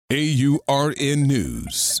AURN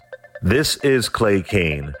News. This is Clay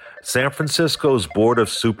Kane. San Francisco's Board of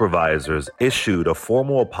Supervisors issued a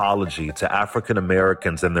formal apology to African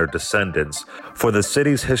Americans and their descendants for the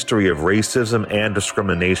city's history of racism and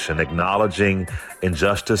discrimination, acknowledging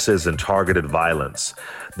injustices and targeted violence.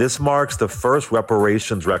 This marks the first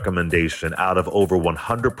reparations recommendation out of over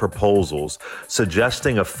 100 proposals,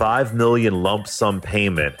 suggesting a $5 million lump sum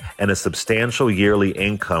payment and a substantial yearly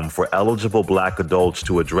income for eligible Black adults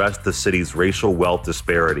to address the city's racial wealth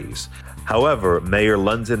disparities. However, Mayor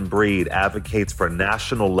London Breed advocates for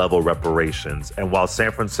national-level reparations, and while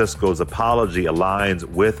San Francisco's apology aligns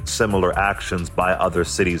with similar actions by other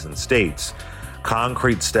cities and states,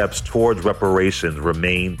 concrete steps towards reparations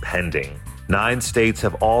remain pending. 9 states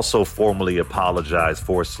have also formally apologized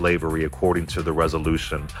for slavery, according to the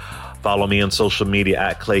resolution. Follow me on social media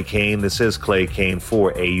at Clay Kane. This is Clay Kane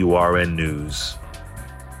for AURN News.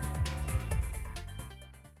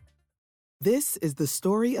 This is the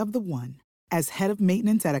story of the one. As head of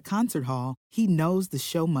maintenance at a concert hall, he knows the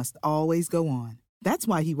show must always go on. That's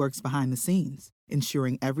why he works behind the scenes,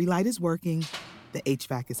 ensuring every light is working, the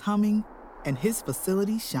HVAC is humming, and his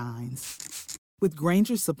facility shines. With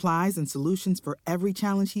Grainger's supplies and solutions for every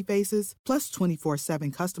challenge he faces, plus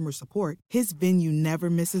 24/7 customer support, his venue never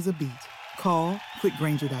misses a beat. Call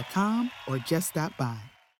quickgrainger.com or just stop by.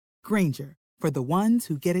 Grainger, for the ones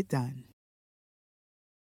who get it done.